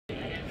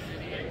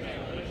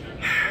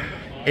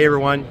Hey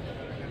everyone,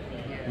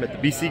 I'm at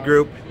the BC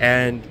group,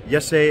 and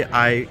yesterday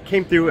I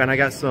came through and I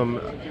got some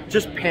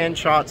just pan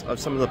shots of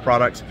some of the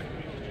products,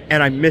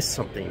 and I missed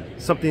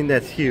something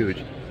that's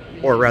huge,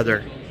 or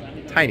rather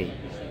tiny.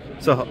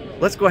 So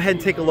let's go ahead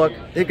and take a look.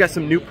 They've got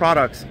some new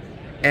products,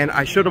 and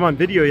I showed them on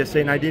video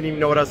yesterday and I didn't even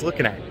know what I was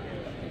looking at.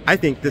 I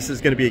think this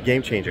is going to be a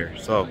game changer.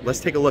 So let's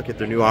take a look at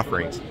their new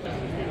offerings.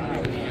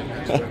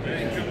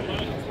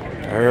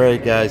 All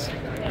right guys,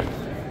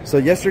 so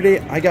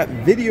yesterday I got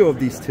video of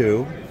these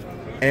two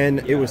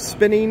and it was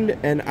spinning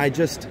and I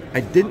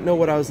didn't know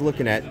what I was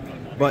looking at,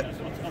 but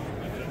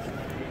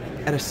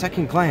at a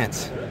second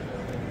glance,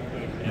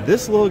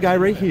 this little guy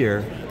right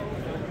here,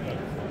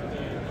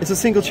 it's a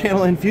single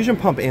channel infusion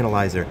pump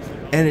analyzer,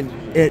 and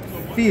it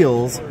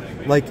feels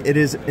like it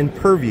is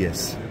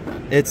impervious.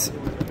 It's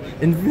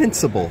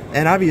invincible,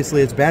 and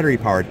obviously it's battery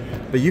powered,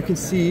 but you can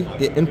see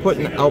the input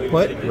and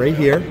output right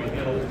here.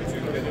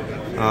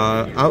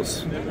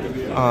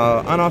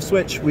 On-off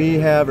switch, we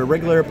have a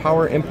regular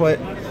power input,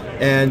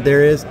 and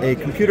there is a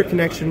computer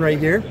connection right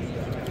here.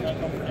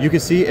 You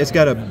can see it's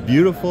got a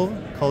beautiful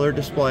color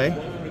display,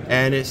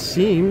 and it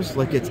seems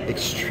like it's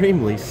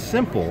extremely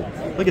simple.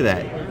 Look at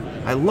that.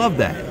 I love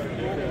that.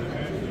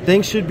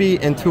 Things should be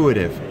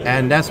intuitive,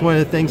 and that's one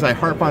of the things I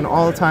harp on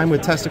all the time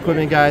with test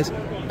equipment guys,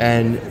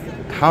 and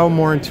how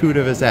more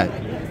intuitive is that?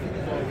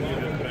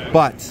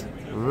 But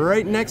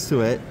right next to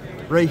it,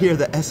 right here,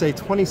 the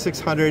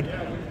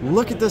SA2600,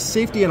 look at the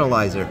safety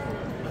analyzer.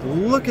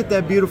 Look at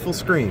that beautiful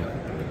screen.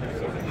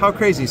 How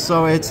crazy.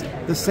 So it's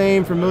the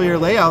same familiar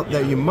layout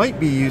that you might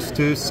be used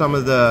to some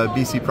of the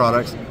BC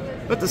products,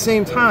 but at the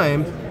same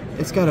time,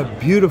 it's got a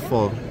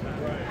beautiful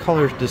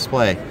color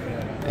display.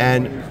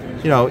 And,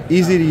 you know,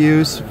 easy to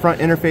use,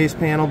 front interface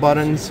panel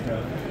buttons.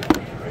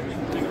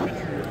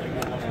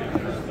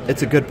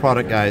 It's a good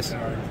product, guys.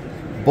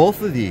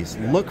 Both of these,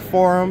 look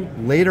for them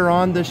later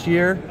on this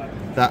year.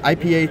 The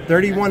IPA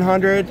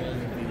 3100,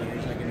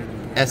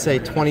 SA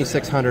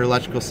 2600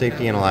 electrical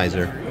safety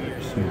analyzer.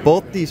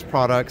 Both these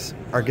products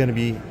are going to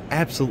be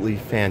absolutely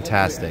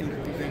fantastic.